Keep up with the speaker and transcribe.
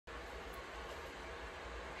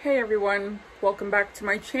Hey everyone, welcome back to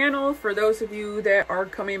my channel. For those of you that are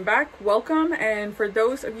coming back, welcome, and for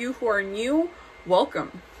those of you who are new,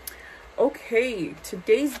 welcome. Okay,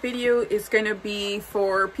 today's video is going to be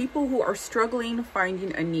for people who are struggling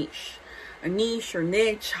finding a niche or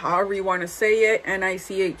niche, however you want to say it,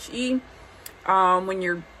 N-I-C-H-E. When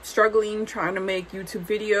you're struggling trying to make YouTube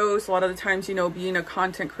videos, a lot of the times, you know, being a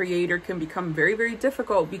content creator can become very, very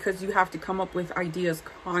difficult because you have to come up with ideas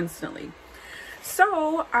constantly.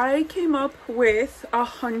 So I came up with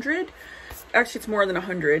 100, actually it's more than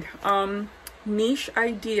 100, niche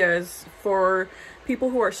ideas for people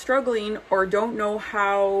who are struggling or don't know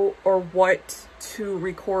how or what to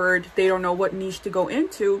record. They don't know what niche to go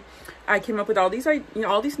into. I came up with all these,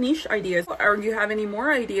 all these niche ideas. Or if you have any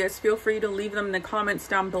more ideas, feel free to leave them in the comments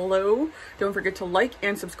down below. Don't forget to like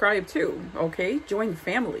and subscribe too. Okay, join the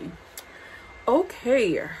family.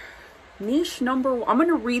 Okay, niche number one. I'm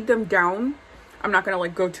gonna read them down. I'm not going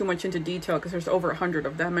to go too much into detail because there's over 100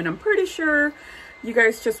 of them, and I'm pretty sure you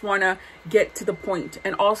guys just want to get to the point.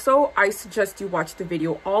 And also, I suggest you watch the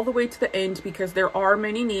video all the way to the end because there are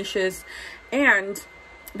many niches and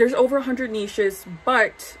there's over 100 niches,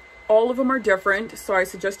 but all of them are different. So I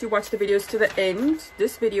suggest you watch the videos to the end,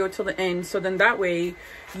 this video till the end, so then that way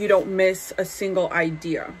you don't miss a single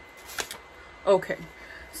idea. Okay,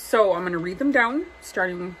 so I'm going to read them down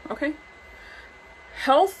starting, okay?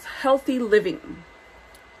 Health, healthy living,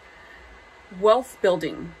 wealth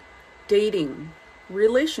building, dating,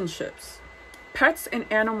 relationships, pets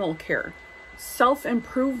and animal care,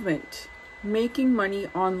 self-improvement, making money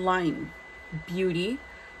online, beauty,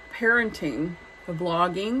 parenting,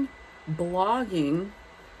 vlogging, blogging,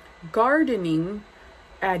 gardening,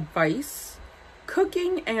 advice,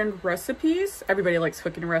 cooking and recipes. Everybody likes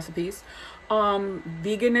cooking and recipes.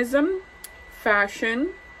 Veganism,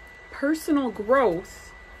 fashion, personal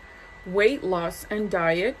growth, weight loss and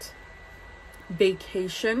diet,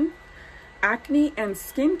 vacation, acne and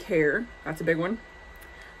skincare, that's a big one,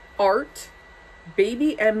 art,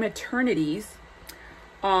 baby and maternities,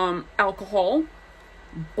 alcohol,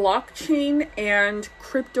 blockchain and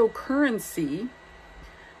cryptocurrency,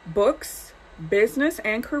 books, business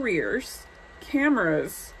and careers,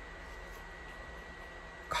 cameras,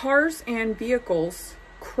 cars and vehicles,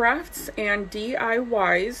 crafts and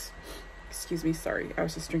DIYs. Excuse me, sorry, I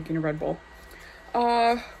was just drinking a Red Bull.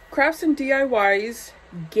 Crafts and DIYs,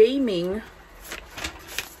 gaming.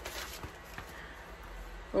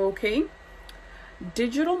 Okay.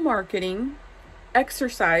 Digital marketing,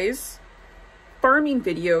 exercise, farming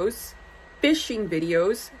videos, fishing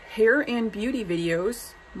videos, hair and beauty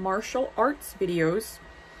videos, martial arts videos,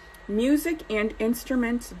 music and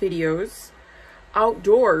instruments videos,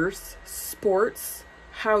 outdoors, sports,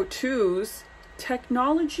 how-tos,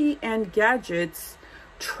 technology and gadgets,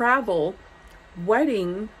 travel,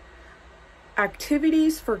 wedding,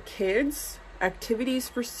 activities for kids, activities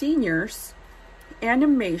for seniors,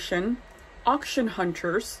 animation, auction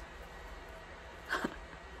hunters.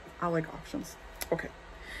 I like auctions. Okay.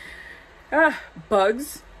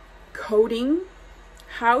 Bugs, coding,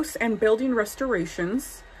 house and building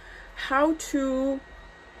restorations, how to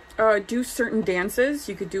do certain dances.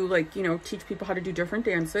 You could do teach people how to do different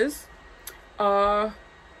dances.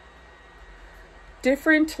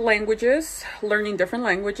 Different languages, learning different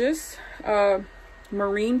languages,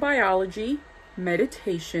 marine biology,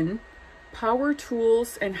 meditation, power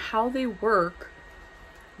tools and how they work,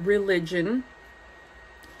 religion,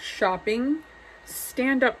 shopping,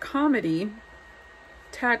 stand-up comedy,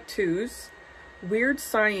 tattoos, weird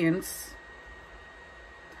science,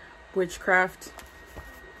 witchcraft,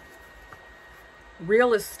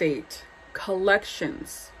 real estate,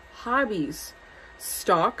 collections, hobbies,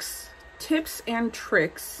 stocks, tips and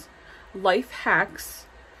tricks, life hacks,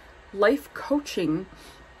 life coaching,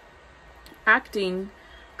 acting,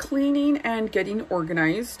 cleaning and getting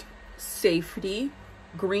organized, safety,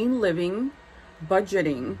 green living,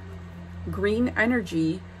 budgeting, green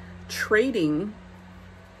energy, trading,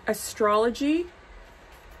 astrology,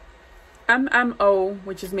 MMO,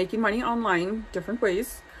 which is making money online, different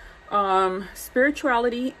ways,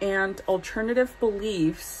 spirituality and alternative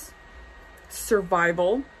beliefs,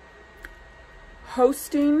 survival,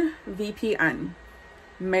 hosting VPN,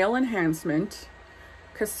 male enhancement,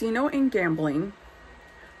 casino and gambling,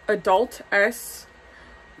 adult S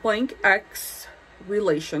blank X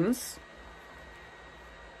relations,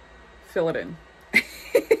 fill it in.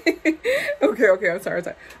 Okay, I'm sorry.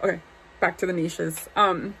 Okay, back to the niches.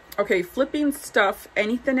 Okay, flipping stuff,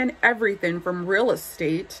 anything and everything from real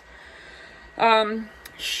estate,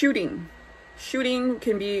 shooting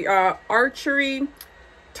can be archery,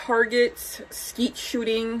 targets, skeet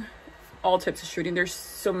shooting, all types of shooting. There's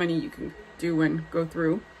so many you can do and go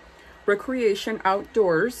through. Recreation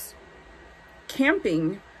outdoors,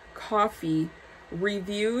 camping, coffee,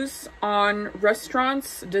 reviews on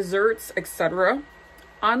restaurants, desserts, etc.,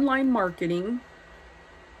 online marketing,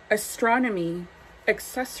 astronomy,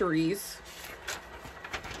 accessories,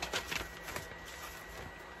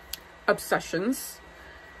 obsessions,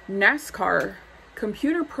 NASCAR,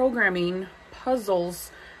 computer programming,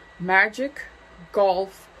 puzzles, magic,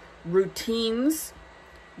 golf, routines,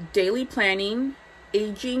 daily planning,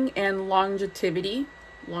 aging and longevity,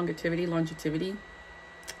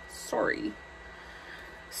 sorry,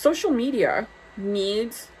 social media,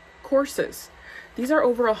 needs, courses. These are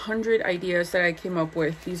over 100 ideas that I came up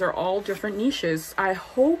with. These are all different niches. I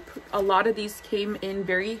hope a lot of these came in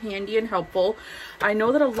very handy and helpful. I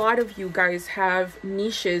know that a lot of you guys have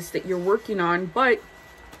niches that you're working on, but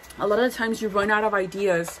a lot of the times you run out of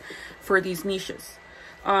ideas for these niches.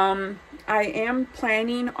 I am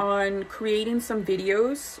planning on creating some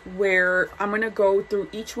videos where I'm going to go through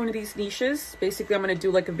each one of these niches. Basically, I'm going to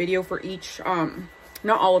do like a video for each,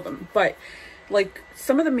 not all of them, but like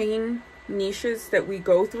some of the main niches that we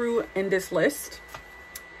go through in this list.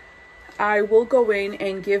 I will go in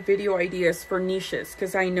and give video ideas for niches,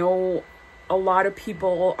 because I know a lot of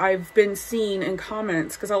people I've been seeing in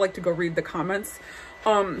comments, because I like to go read the comments.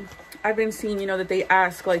 I've been seeing, you know, that they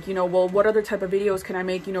ask like, you know, well, what other type of videos can I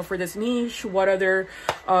make, you know, for this niche? What other,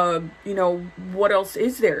 you know, what else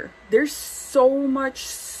is there? There's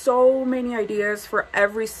so many ideas for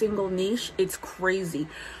every single niche. It's crazy.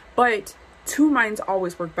 But two minds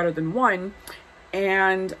always work better than one.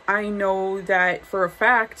 And I know that for a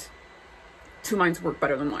fact, two minds work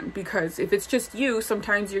better than one, because if it's just you,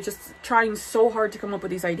 sometimes you're just trying so hard to come up with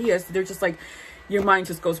these ideas. They're just like, your mind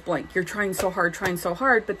just goes blank. You're trying so hard,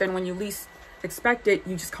 but then when you least expect it,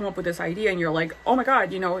 you just come up with this idea and you're like, oh my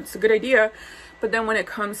God, you know, it's a good idea. But then when it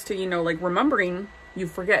comes to, you know, like remembering, you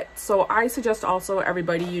forget. So I suggest also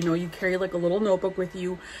everybody, you know, you carry like a little notebook with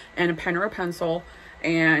you and a pen or a pencil.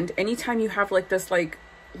 And anytime you have like this like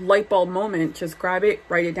light bulb moment, just grab it,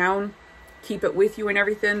 write it down, keep it with you and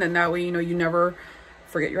everything. Then that way, you know, you never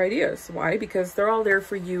forget your ideas. Why? Because they're all there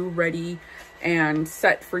for you, ready and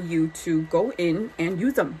set for you to go in and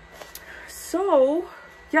use them. So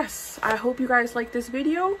yes, I hope you guys like this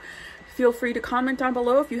video. Feel free to comment down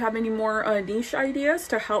below if you have any more niche ideas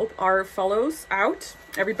to help our fellows out,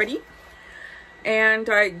 everybody. And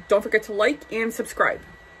don't forget to like and subscribe.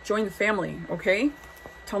 Join the family, okay?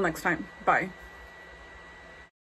 Till next time. Bye.